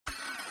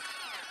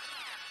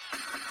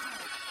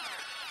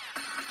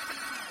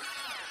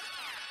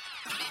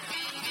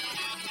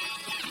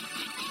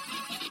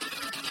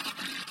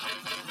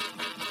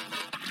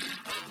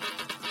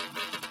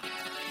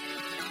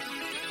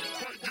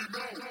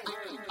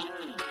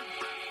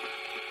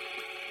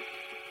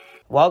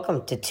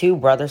Welcome to Two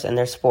Brothers and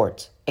Their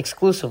Sports,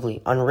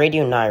 exclusively on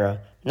Radio Naira,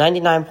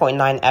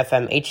 99.9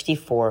 FM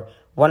HD4,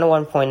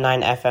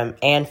 101.9 FM,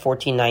 and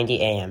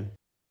 1490 AM.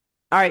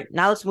 All right,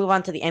 now let's move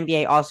on to the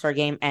NBA All-Star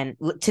Game. And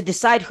to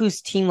decide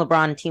who's Team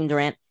LeBron and Team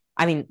Durant,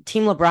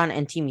 Team LeBron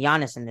and Team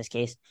Giannis in this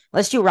case,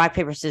 let's do rock,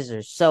 paper,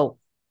 scissors. So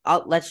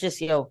let's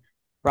just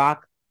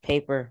rock,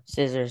 paper,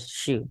 scissors,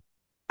 shoot.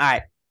 All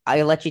right,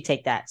 I'll let you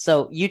take that.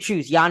 So you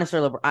choose Giannis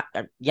or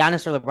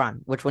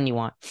LeBron. Which one you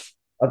want?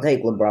 I'll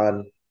take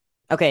LeBron.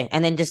 Okay,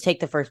 and then just take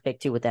the first pick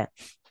too with that.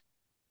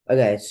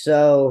 Okay,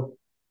 so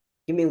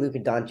give me Luka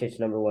Doncic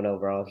number 1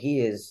 overall. He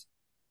is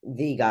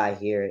the guy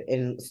here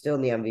and still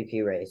in the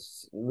MVP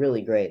race.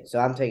 Really great. So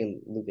I'm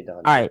taking Luka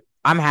Doncic. All right,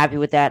 I'm happy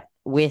with that.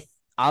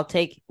 I'll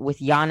take with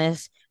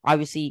Giannis.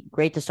 Obviously,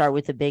 great to start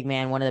with the big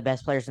man, one of the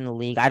best players in the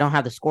league. I don't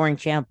have the scoring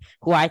champ,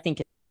 who I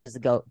think is the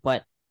GOAT,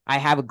 but I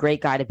have a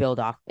great guy to build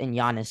off in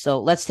Giannis.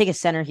 So let's take a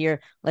center here.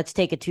 Let's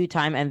take a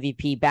 2-time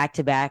MVP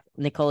back-to-back,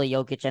 Nikola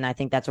Jokic, and I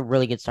think that's a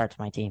really good start to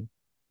my team.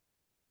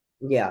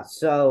 Yeah,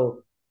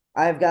 so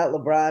I've got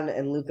LeBron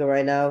and Luka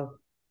right now.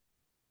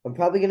 I'm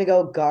probably going to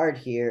go guard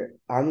here.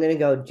 I'm going to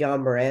go Ja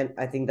Morant.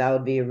 I think that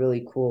would be a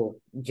really cool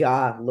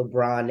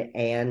LeBron,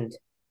 and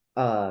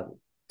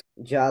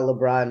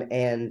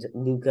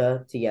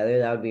Luka together.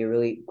 That would be a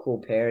really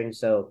cool pairing.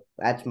 So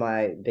that's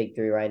my big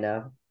three right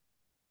now.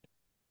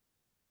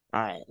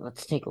 All right,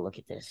 let's take a look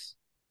at this.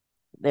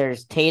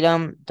 There's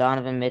Tatum,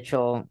 Donovan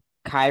Mitchell,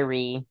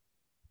 Kyrie,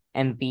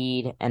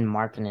 Embiid, and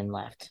Markkanen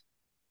left.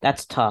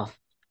 That's tough.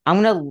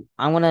 I'm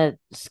gonna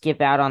skip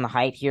out on the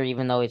height here,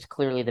 even though it's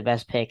clearly the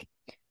best pick.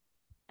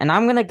 And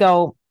I'm gonna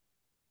go.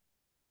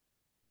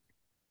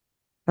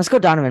 Let's go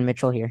Donovan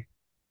Mitchell here.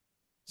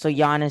 So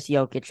Giannis,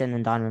 Jokic, and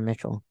then Donovan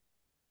Mitchell.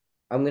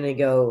 I'm gonna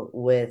go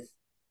with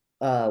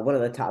one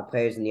of the top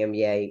players in the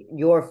NBA.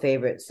 Your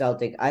favorite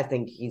Celtic. I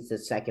think he's the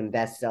second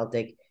best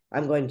Celtic.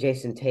 I'm going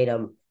Jason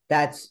Tatum.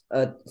 That's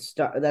a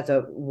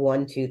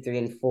 1, 2, 3,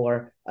 and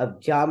 4 of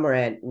Ja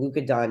Morant,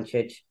 Luka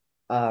Doncic,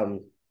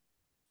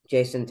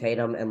 Jason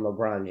Tatum, and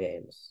LeBron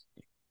James.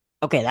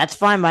 Okay, that's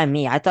fine by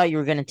me. I thought you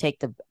were gonna take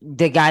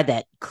the guy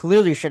that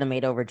clearly should have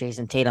made over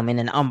Jason Tatum in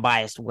an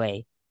unbiased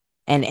way.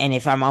 And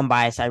if I'm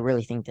unbiased, I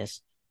really think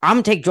this. I'm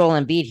gonna take Joel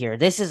Embiid here.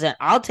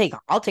 I'll take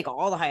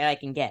all the height I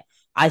can get.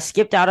 I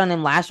skipped out on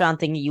him last round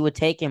thinking you would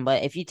take him,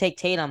 but if you take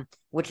Tatum,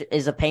 which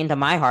is a pain to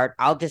my heart,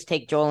 I'll just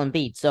take Joel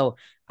Embiid. So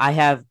I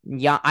have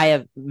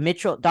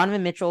Mitchell,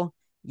 Donovan Mitchell,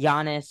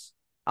 Giannis,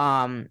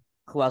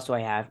 who else do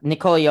I have?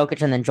 Nikola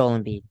Jokic, and then Joel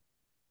Embiid.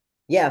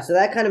 Yeah, so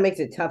that kind of makes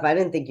it tough. I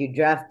didn't think you'd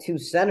draft 2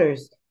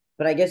 centers,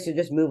 but I guess you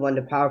just move on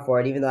to power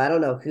forward, even though I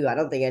don't know who. I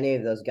don't think any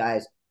of those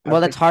guys. Well,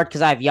 that's hard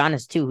because I have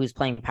Giannis too, who's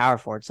playing power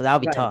forward, so that'll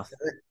be tough. So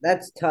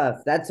that's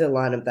tough. That's a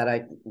lineup that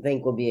I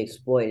think will be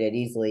exploited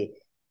easily.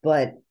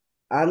 But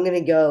I'm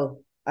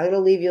gonna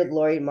leave you with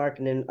Lauri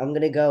Markkanen. I'm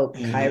gonna go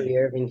Kyrie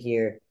Irving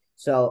here.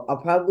 So I'll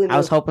probably I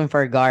was hoping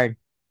for a guard.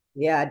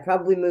 Yeah, I'd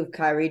probably move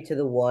Kyrie to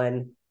the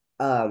 1.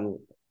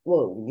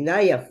 Well, now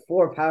you have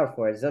 4 power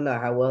forwards. I don't know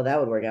how well that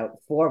would work out.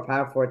 4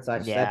 power forwards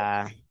 /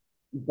 Yeah. 7.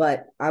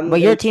 But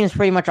your team's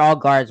pretty much all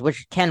guards,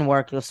 which can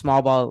work. The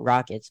small ball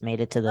Rockets made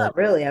it to the not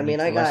really. I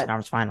mean, I got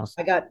Conference Finals.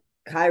 I got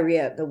Kyrie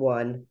at the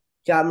 1,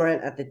 Ja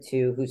Morant at the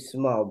 2, who's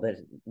small but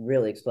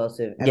really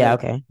explosive. And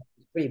okay.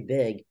 Pretty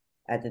big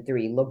at the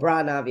 3.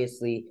 LeBron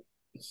obviously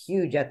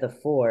huge at the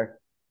 4,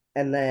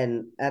 and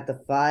then at the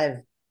 5,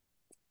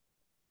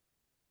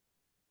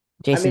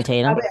 Jason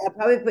Tatum. I'd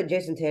probably put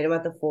Jason Tatum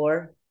at the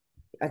 4.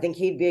 I think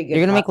he'd be a good. You're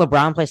gonna make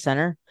LeBron play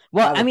center.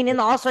 Well, I mean, in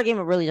the All-Star game,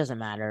 it really doesn't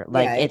matter.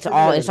 Like, yeah,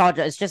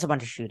 it's just a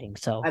bunch of shooting.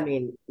 So I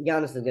mean,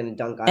 Giannis is gonna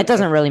dunk on it.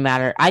 Doesn't really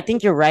matter. I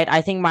think you're right.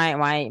 I think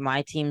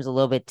my team's a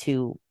little bit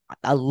too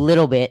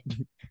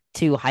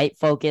height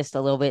focused,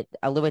 a little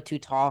bit too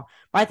tall.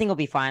 But I think it'll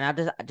be fine.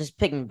 I'm just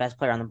picking the best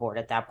player on the board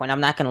at that point. I'm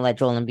not gonna let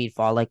Joel Embiid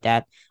fall like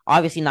that.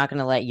 Obviously, not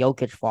gonna let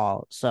Jokic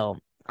fall. So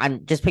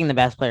I'm just picking the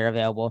best player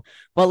available.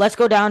 But let's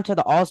go down to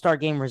the All-Star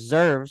game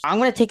reserves. I'm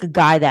gonna take a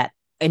guy that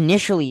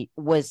initially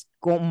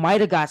might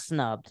have got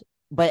snubbed,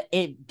 but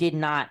it did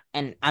not,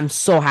 and I'm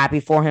so happy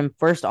for him.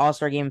 First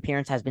All-Star game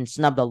appearance, has been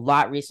snubbed a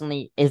lot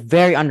recently, is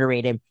very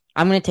underrated.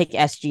 I'm going to take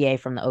SGA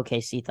from the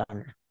OKC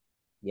Thunder.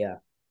 Yeah,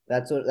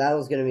 that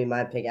was going to be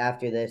my pick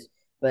after this,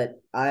 but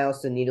I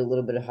also need a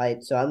little bit of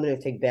height, so I'm going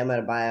to take Bam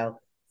Adebayo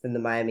from the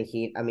Miami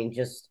Heat. I mean,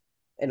 just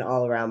an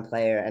all-around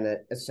player and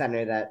a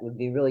center that would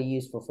be really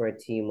useful for a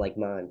team like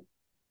mine.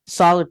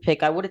 Solid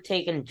pick. I would have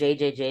taken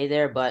JJJ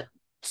there, but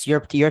it's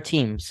your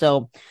team.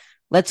 So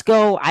let's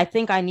go. I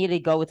think I need to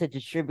go with a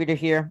distributor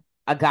here.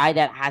 A guy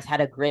that has had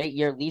a great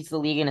year, leads the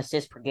league in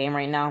assists per game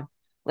right now.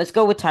 Let's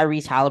go with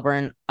Tyrese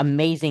Halliburton.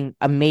 Amazing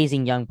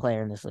young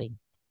player in this league.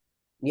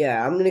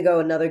 Yeah, I'm going to go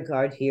another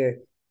guard here.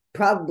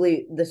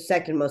 Probably the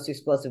second most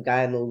explosive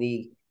guy in the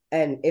league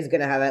and is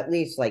going to have at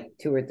least like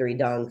 2 or 3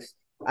 dunks.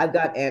 I've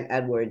got Ant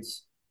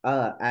Edwards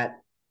at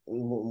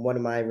one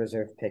of my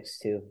reserve picks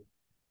too.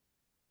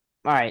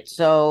 All right,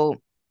 so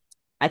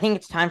I think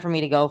it's time for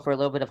me to go for a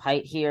little bit of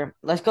height here.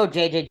 Let's go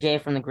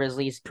JJJ from the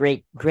Grizzlies.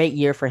 Great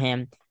year for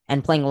him.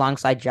 and playing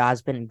alongside Ja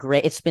has been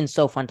great. It's been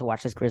so fun to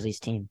watch this Grizzlies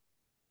team.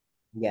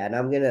 Yeah, and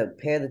I'm gonna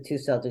pair the two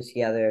Celtics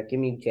together. Give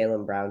me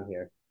Jaylen Brown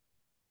here.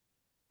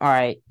 All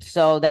right,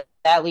 so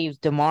that leaves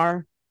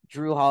DeMar,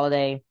 Drew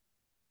Holiday,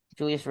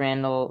 Julius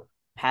Randle,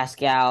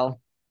 Pascal,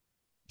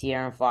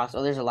 De'Aaron Fox.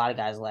 Oh, there's a lot of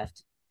guys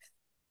left.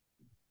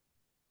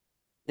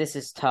 This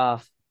is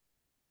tough.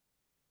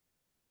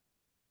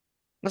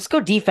 Let's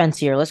go defense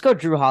here. Let's go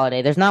Drew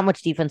Holiday. There's not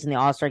much defense in the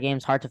All-Star game.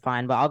 It's hard to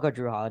find, but I'll go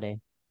Drew Holiday.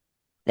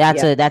 Yeah,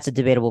 That's a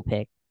debatable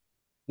pick.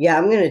 yeah,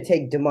 I'm gonna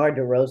take DeMar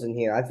DeRozan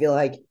here. I feel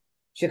like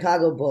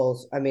Chicago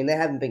Bulls. I mean, they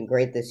haven't been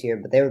great this year,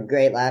 but they were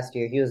great last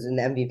year. He was in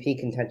MVP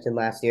contention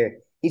last year.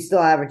 He's still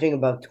averaging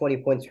above 20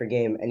 points per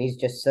game, and he's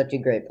just such a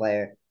great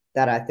player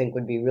that I think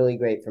would be really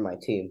great for my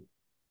team.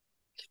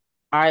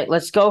 All right,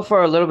 let's go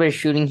for a little bit of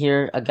shooting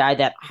here. A guy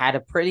that had a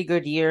pretty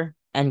good year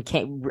and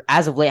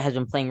as of late has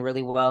been playing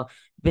really well.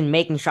 Been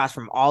making shots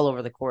from all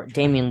over the court.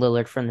 Damian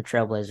Lillard from the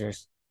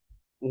Trailblazers.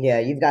 Yeah,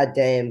 you've got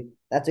Dame.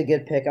 That's a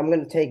good pick. I'm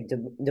gonna take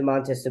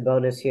Domantas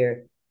Sabonis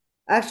here.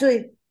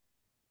 Actually,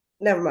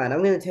 never mind.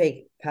 I'm gonna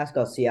take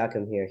Pascal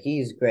Siakam here.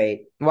 He's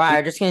great. Wow,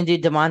 you're just gonna do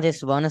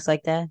Domantas Sabonis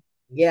like that?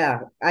 Yeah,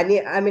 I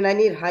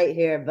need height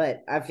here,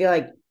 but I feel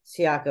like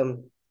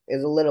Siakam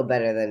is a little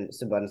better than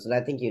Sabonis, and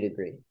I think you'd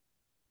agree.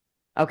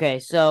 Okay,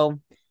 so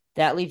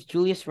that leaves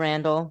Julius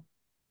Randle,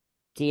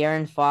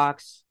 De'Aaron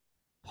Fox,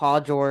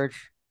 Paul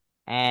George,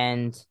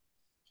 and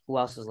who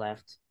else is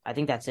left? I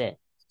think that's it.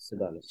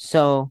 Sabonis.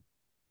 So,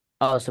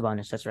 oh,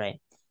 Sabonis, that's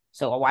right.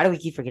 So why do we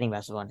keep forgetting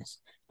about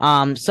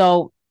Sabonis?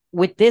 So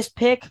with this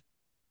pick,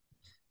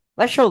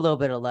 let's show a little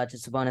bit of love to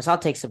Sabonis. I'll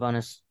take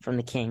Sabonis from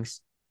the Kings.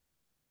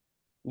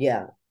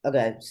 Yeah.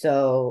 Okay.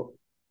 So,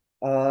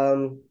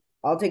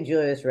 I'll take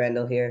Julius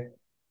Randle here.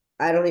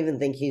 I don't even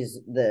think he's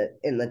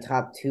in the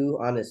top two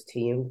on his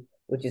team,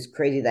 which is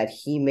crazy that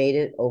he made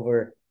it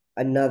over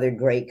another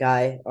great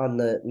guy on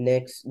the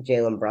Knicks,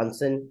 Jalen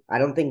Brunson. I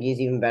don't think he's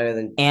even better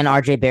than And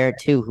RJ Barrett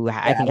too, who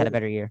I think had a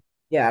better year.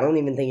 Yeah, I don't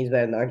even think he's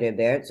better than RJ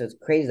Barrett. So it's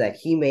crazy that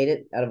he made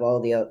it out of all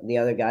the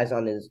other guys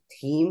on his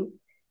team.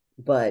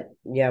 But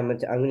yeah, I'm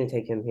gonna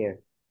take him here.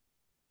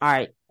 All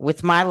right,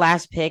 with my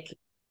last pick,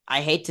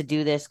 I hate to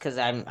do this because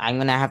I'm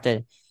gonna have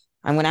to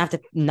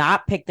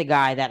not pick the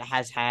guy that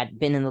has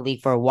been in the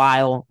league for a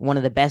while, one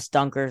of the best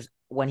dunkers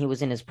when he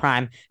was in his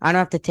prime. I'm gonna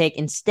have to take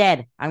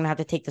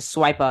the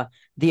swiper,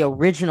 the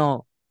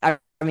original. I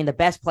mean, the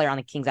best player on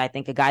the Kings. I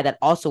think a guy that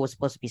also was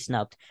supposed to be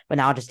snubbed, but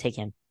now I'll just take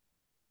him.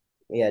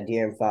 Yeah,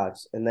 De'Aaron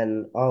Fox, and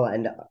then I'll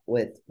end up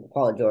with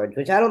Paul George,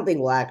 which I don't think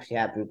will actually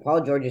happen.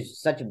 Paul George is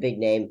such a big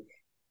name.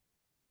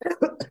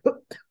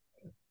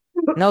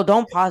 No,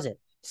 don't pause it.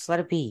 Just let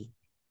it be.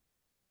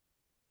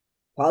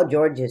 Paul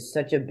George is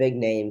such a big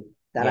name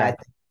that Yeah. I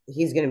think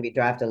he's going to be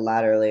drafted a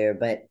lot earlier.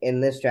 But in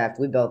this draft,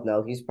 we both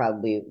know he's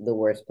probably the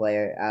worst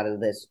player out of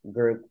this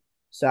group.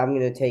 So I'm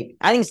going to take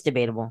I think it's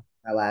debatable.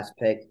 my last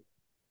pick.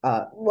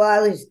 Well,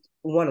 at least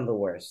one of the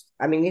worst.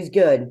 I mean, he's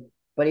good,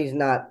 but he's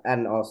not at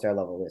an all-star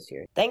level this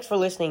year. Thanks for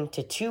listening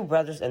to Two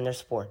Brothers and Their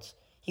Sports.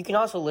 You can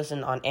also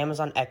listen on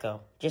Amazon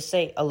Echo. Just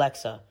say,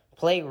 Alexa,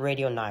 play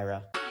Radio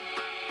Naira.